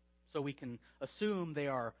 So we can assume they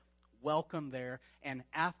are welcome there. And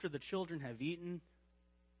after the children have eaten,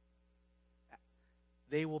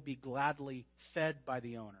 they will be gladly fed by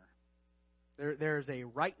the owner. There's a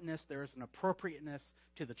rightness, there's an appropriateness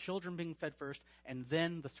to the children being fed first, and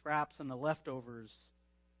then the scraps and the leftovers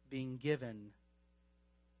being given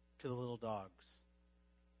to the little dogs.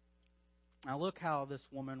 Now look how this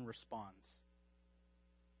woman responds.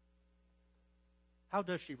 How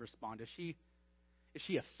does she respond? Is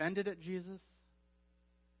she offended at Jesus?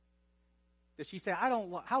 Does she say,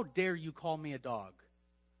 how dare you call me a dog?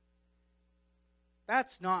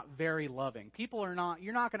 That's not very loving. You're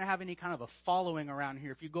not going to have any kind of a following around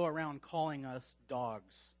here if you go around calling us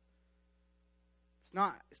dogs.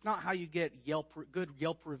 It's not how you get good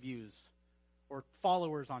Yelp reviews or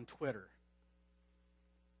followers on Twitter.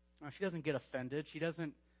 No, she doesn't get offended. She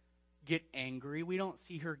doesn't get angry. We don't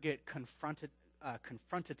see her get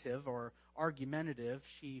confrontative or argumentative.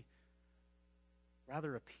 She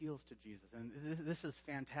rather appeals to Jesus. And this is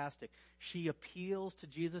fantastic. She appeals to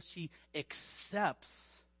Jesus. She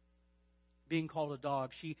accepts being called a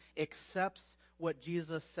dog. She accepts what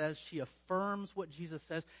Jesus says. She affirms what Jesus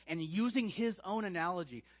says. And using his own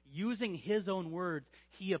analogy, using his own words,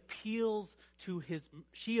 she appeals to his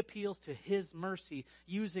mercy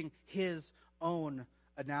using his own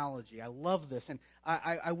analogy. I love this. And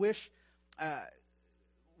I wish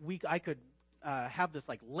I could have this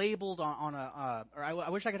like labeled on or I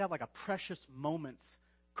wish I could have like a precious moments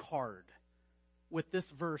card with this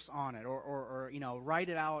verse on it, or write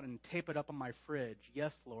it out and tape it up on my fridge.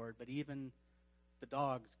 Yes, Lord, but even the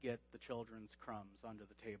dogs get the children's crumbs under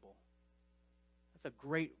the table. That's a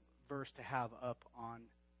great verse to have up on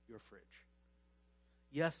your fridge.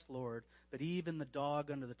 Yes, Lord, but even the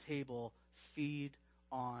dog under the table feed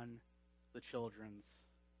on the children's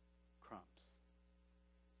crumbs.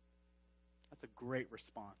 That's a great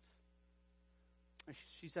response.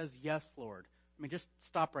 She says, yes, Lord. I mean, just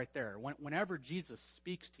stop right there. Whenever Jesus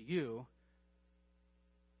speaks to you,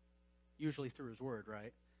 usually through his word,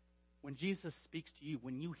 right? When Jesus speaks to you,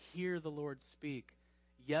 when you hear the Lord speak,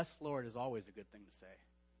 yes, Lord is always a good thing to say.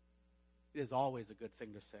 It is always a good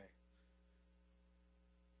thing to say.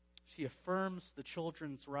 She affirms the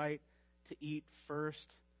children's right to eat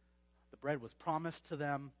first. The bread was promised to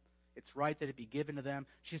them. It's right that it be given to them.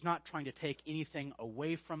 She's not trying to take anything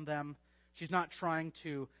away from them. She's not trying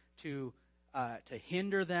to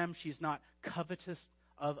hinder them. She's not covetous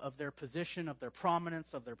of their position, of their prominence,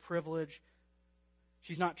 of their privilege.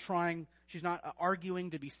 She's not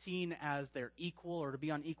arguing to be seen as their equal or to be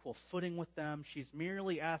on equal footing with them. She's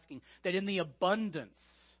merely asking that in the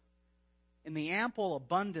abundance, in the ample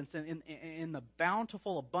abundance, in the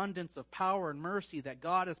bountiful abundance of power and mercy that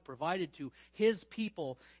God has provided to his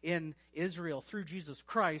people in Israel through Jesus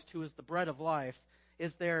Christ, who is the bread of life,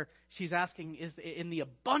 she's asking, is in the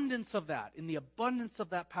abundance of that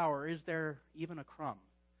power, is there even a crumb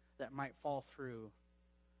that might fall through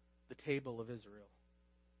the table of Israel?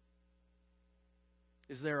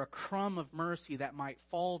 Is there a crumb of mercy that might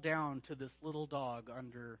fall down to this little dog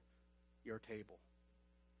under your table?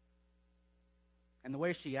 And the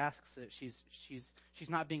way she asks it, she's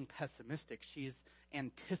not being pessimistic. She's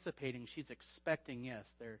anticipating. She's expecting, yes,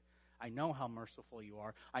 I know how merciful you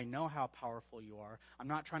are. I know how powerful you are. I'm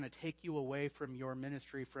not trying to take you away from your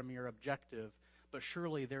ministry, from your objective, but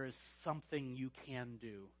surely there is something you can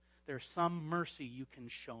do. There's some mercy you can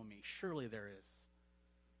show me. Surely there is.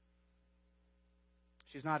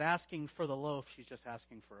 She's not asking for the loaf. She's just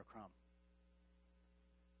asking for a crumb.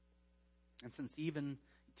 And since even,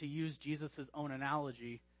 to use Jesus' own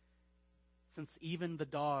analogy, since even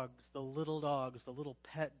the little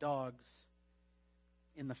pet dogs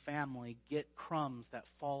in the family get crumbs that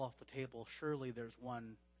fall off the table, surely there's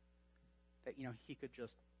one that, he could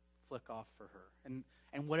just flick off for her.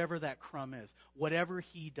 And whatever that crumb is, whatever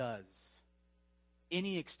he does,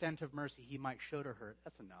 any extent of mercy he might show to her,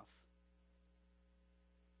 that's enough.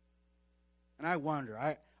 And I wonder,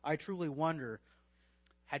 I truly wonder,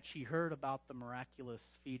 had she heard about the miraculous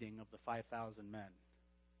feeding of the 5,000 men?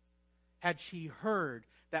 Had she heard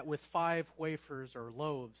that with 5 wafers or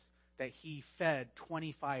loaves that he fed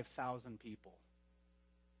 25,000 people?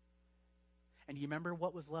 And do you remember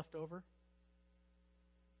what was left over?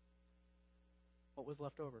 What was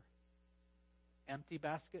left over? Empty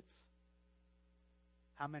baskets?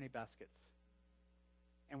 How many baskets?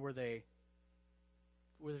 And were there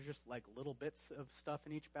just like little bits of stuff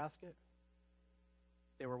in each basket?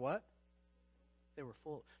 They were what? They were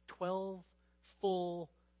full. 12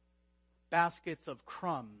 full baskets of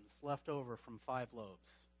crumbs left over from 5 loaves.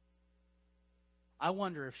 I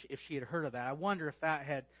wonder if she had heard of that. I wonder if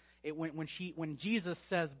When Jesus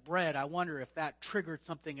says bread, I wonder if that triggered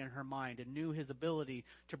something in her mind and knew his ability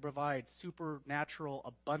to provide supernatural,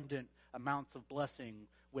 abundant amounts of blessing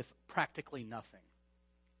with practically nothing.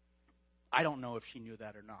 I don't know if she knew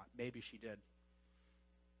that or not. Maybe she did.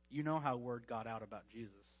 You know how word got out about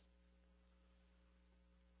Jesus.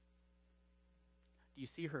 Do you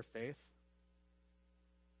see her faith?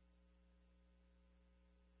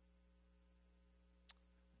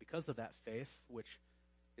 Because of that faith, which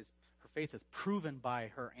is her faith is proven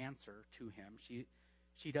by her answer to him.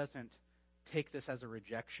 She doesn't take this as a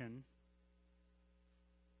rejection.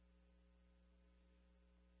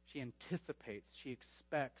 She anticipates, she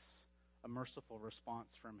expects a merciful response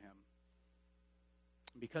from him.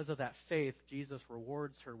 Because of that faith, Jesus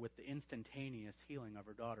rewards her with the instantaneous healing of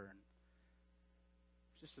her daughter. And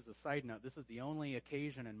just as a side note, this is the only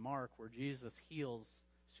occasion in Mark where Jesus heals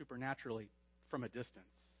supernaturally from a distance.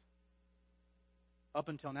 Up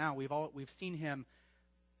until now, we've seen him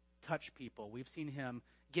touch people. We've seen him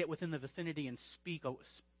get within the vicinity and speak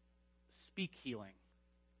healing.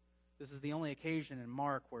 This is the only occasion in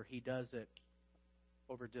Mark where he does it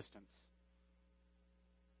over distance.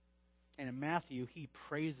 And in Matthew, he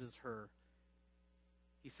praises her.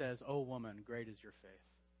 He says, "O woman, great is your faith."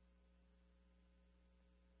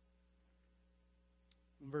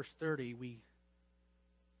 In verse 30, we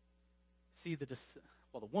see the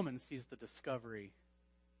woman sees the discovery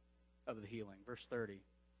of the healing. Verse 30.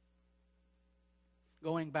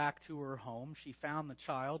 Going back to her home, she found the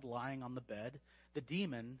child lying on the bed, the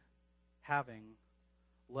demon having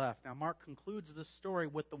left. Now, Mark concludes this story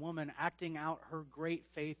with the woman acting out her great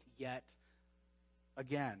faith yet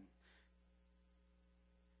again.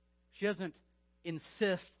 She doesn't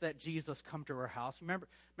insist that Jesus come to her house.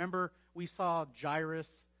 Remember we saw Jairus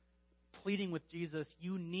pleading with Jesus,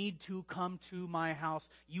 "You need to come to my house.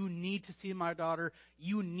 You need to see my daughter.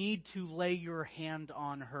 You need to lay your hand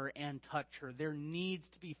on her and touch her. There needs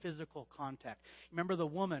to be physical contact." Remember the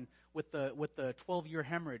woman with the 12-year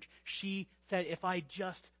hemorrhage? She said, "If I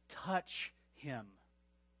just touch him,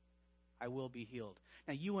 I will be healed."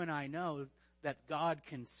 Now you and I know that God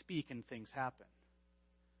can speak and things happen.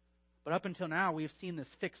 But up until now, we've seen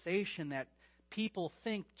this fixation that people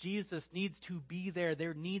think Jesus needs to be there.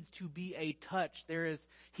 There needs to be a touch.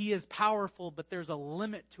 He is powerful, but there's a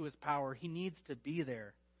limit to his power. He needs to be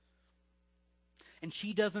there. And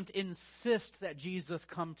she doesn't insist that Jesus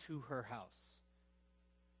come to her house.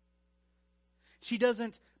 She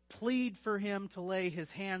doesn't plead for him to lay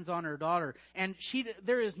his hands on her daughter. And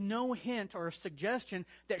there is no hint or suggestion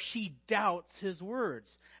that she doubts his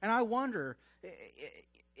words. And I wonder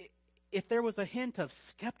if there was a hint of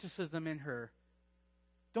skepticism in her.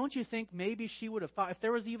 Don't you think maybe she would have thought, if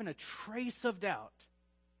there was even a trace of doubt,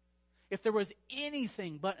 if there was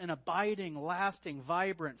anything but an abiding, lasting,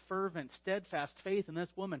 vibrant, fervent, steadfast faith in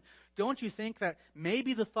this woman, don't you think that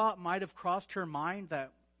maybe the thought might have crossed her mind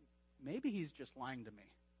that maybe he's just lying to me?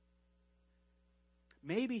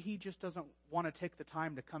 Maybe he just doesn't want to take the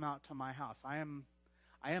time to come out to my house. I am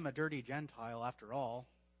a dirty Gentile after all.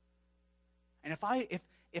 And if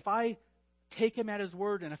I take him at his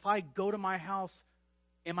word and if I go to my house,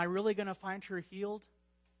 am I really going to find her healed?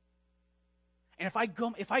 And if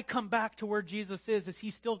I come back to where Jesus is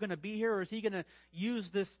he still going to be here, or is he going to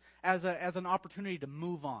use this as an opportunity to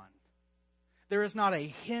move on? There is not a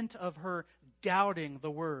hint of her doubting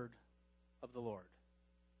the word of the Lord.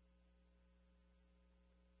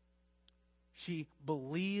 She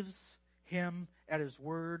believes him at his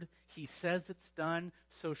word. He says it's done,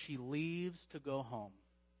 so she leaves to go home.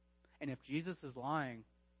 And if Jesus is lying,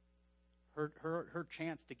 her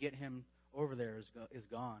chance to get him over there is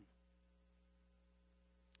gone.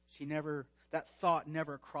 That thought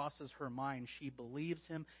never crosses her mind. She believes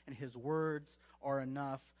him, and his words are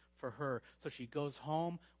enough for her. So she goes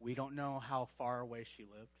home. We don't know how far away she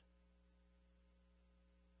lived.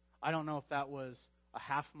 I don't know if that was a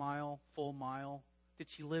half mile, full mile. Did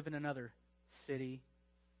she live in another city?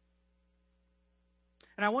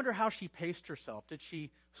 And I wonder how she paced herself. Did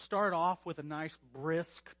she start off with a nice,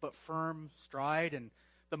 brisk but firm stride, and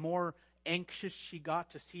the more anxious she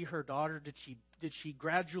got to see her daughter, did she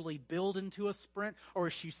gradually build into a sprint, or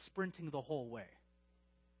is she sprinting the whole way?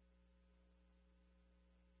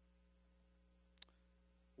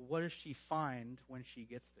 What does she find when she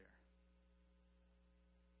gets there?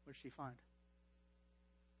 What does she find?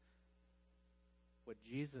 What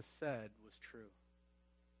Jesus said was true.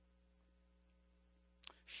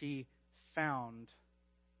 She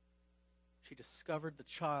discovered the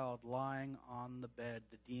child lying on the bed,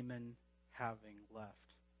 the demon having left.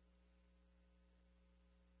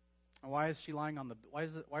 And why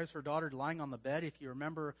is her daughter lying on the bed? If you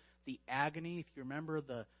remember the agony, if you remember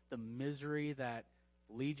the misery that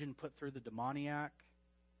Legion put through the demoniac,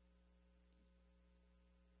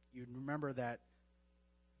 you remember that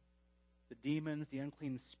the demons, the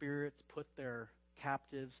unclean spirits, put their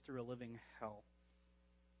captives through a living hell.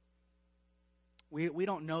 We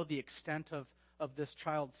don't know the extent of this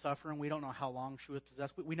child's suffering. We don't know how long she was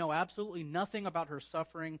possessed. We know absolutely nothing about her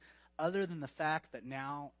suffering other than the fact that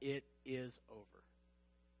now it is over.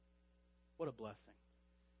 What a blessing.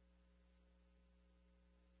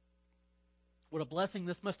 What a blessing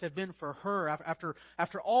this must have been for her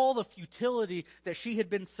after all the futility that she had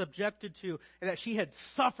been subjected to and that she had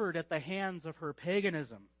suffered at the hands of her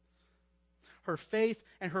paganism. Her faith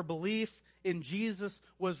and her belief in Jesus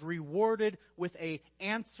was rewarded with an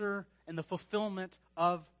answer and the fulfillment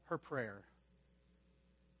of her prayer.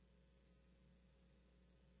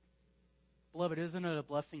 Beloved, isn't it a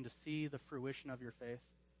blessing to see the fruition of your faith?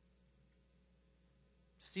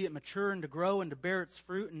 To see it mature and to grow and to bear its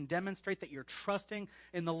fruit and demonstrate that you're trusting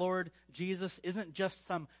in the Lord Jesus isn't just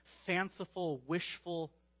some fanciful,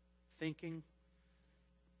 wishful thinking,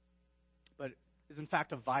 but is in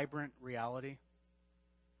fact a vibrant reality.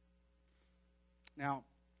 Now,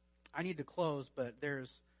 I need to close, but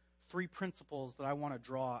there's 3 principles that I want to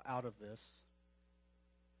draw out of this.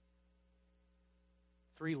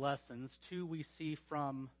 3 lessons. 2 we see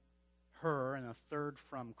from her and a third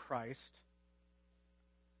from Christ.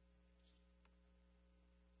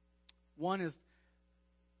 One is,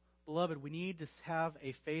 beloved, we need to have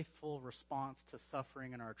a faithful response to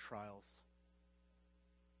suffering in our trials.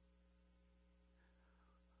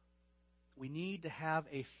 We need to have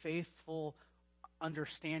a faithful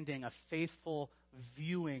understanding, a faithful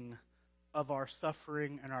viewing of our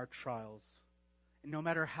suffering and our trials. And no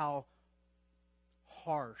matter how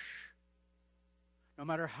harsh, no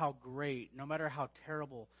matter how great, no matter how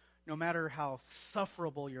terrible, no matter how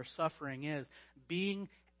sufferable your suffering is, being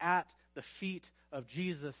at the feet of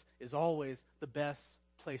Jesus is always the best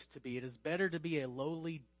place to be. It is better to be a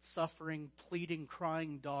lowly, suffering, pleading,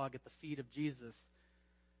 crying dog at the feet of Jesus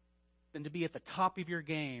than to be at the top of your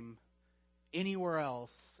game anywhere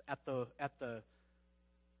else at the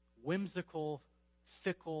whimsical,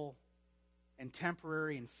 fickle, and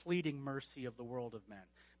temporary and fleeting mercy of the world of men.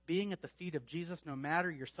 Being at the feet of Jesus, no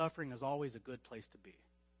matter your suffering, is always a good place to be.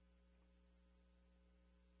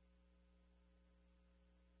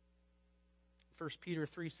 1 Peter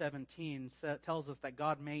 3:17 tells us that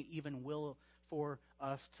God may even will for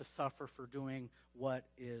us to suffer for doing what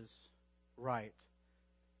is right.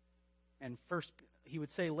 And he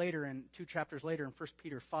would say later, in 2 chapters later, in 1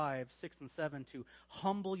 Peter 5:6 and 7, to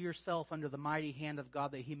humble yourself under the mighty hand of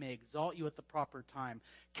God, that he may exalt you at the proper time,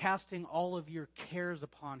 casting all of your cares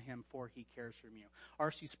upon him, for he cares for you.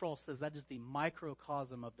 R.C. Sproul says that is the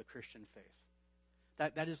microcosm of the Christian faith.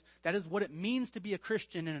 That is what it means to be a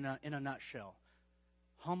Christian in a nutshell.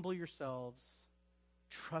 Humble yourselves,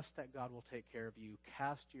 trust that God will take care of you,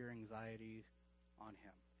 cast your anxiety on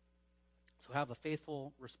him. So have a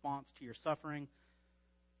faithful response to your suffering.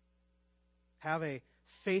 Have a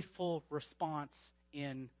faithful response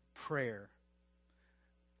in prayer.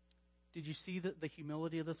 Did you see the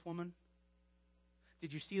humility of this woman?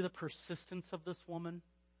 Did you see the persistence of this woman?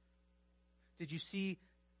 Did you see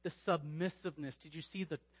the submissiveness? Did you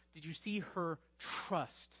see her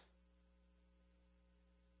trust?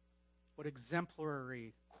 What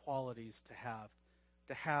exemplary qualities to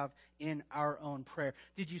have in our own prayer.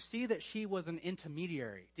 Did you see that she was an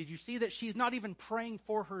intermediary? Did you see that she's not even praying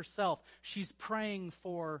for herself? She's praying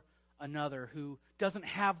for another who doesn't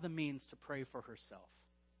have the means to pray for herself.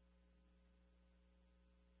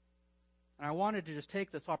 And I wanted to just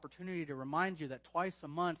take this opportunity to remind you that twice a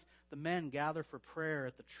month the men gather for prayer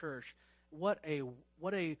at the church. What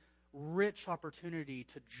a rich opportunity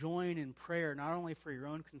to join in prayer, not only for your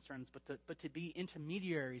own concerns, but to be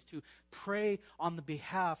intermediaries, to pray on the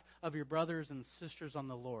behalf of your brothers and sisters on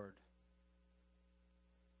the Lord.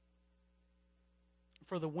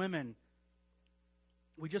 For the women,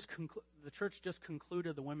 the church just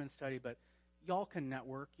concluded the women's study, but y'all can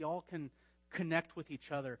network, y'all can connect with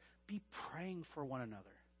each other. Be praying for one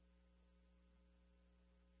another.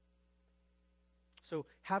 So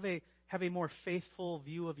have a more faithful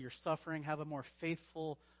view of your suffering. Have a more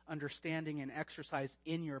faithful understanding and exercise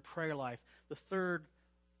in your prayer life. The third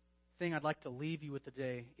thing I'd like to leave you with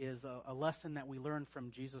today is a lesson that we learned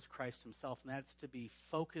from Jesus Christ himself, and that's to be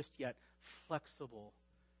focused yet flexible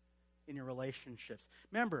in your relationships.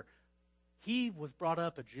 Remember, he was brought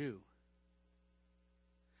up a Jew.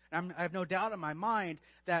 And I have no doubt in my mind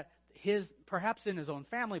that perhaps in his own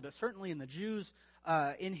family, but certainly in the Jews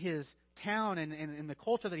in his town and in the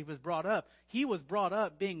culture that he was brought up, he was brought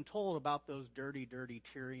up being told about those dirty, dirty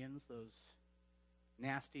Tyrians, those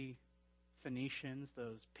nasty Phoenicians,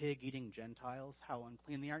 those pig-eating Gentiles, how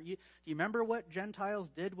unclean they are. Do you remember what Gentiles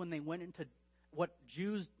did when they went into, what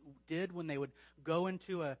Jews did when they would go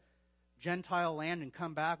into a Gentile land and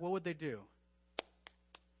come back? What would they do?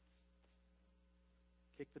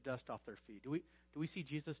 Kick the dust off their feet. Do we see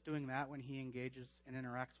Jesus doing that when he engages and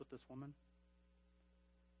interacts with this woman?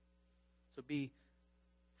 So be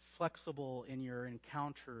flexible in your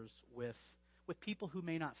encounters with people who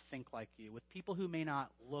may not think like you, with people who may not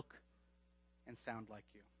look and sound like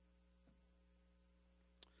you.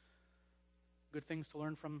 Good things to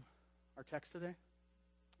learn from our text today?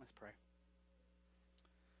 Let's pray.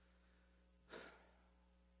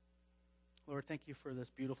 Lord, thank you for this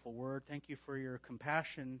beautiful word. Thank you for your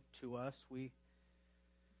compassion to us. We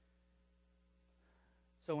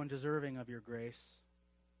so undeserving of your grace.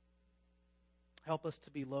 Help us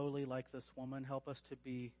to be lowly like this woman. Help us to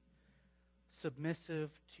be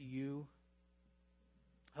submissive to you.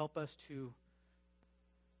 Help us to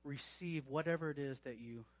receive whatever it is that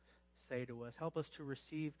you say to us. Help us to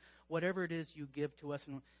receive whatever it is you give to us.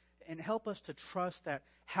 And help us to trust that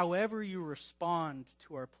however you respond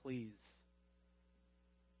to our pleas,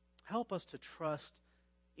 help us to trust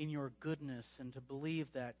in your goodness and to believe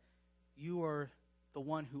that you are the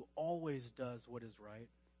one who always does what is right.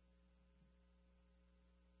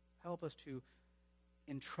 Help us to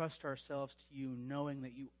entrust ourselves to you, knowing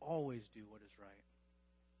that you always do what is right.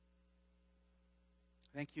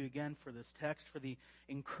 Thank you again for this text, for the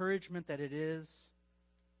encouragement that it is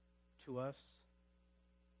to us,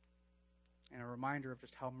 and a reminder of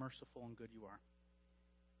just how merciful and good you are.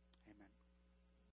 Amen.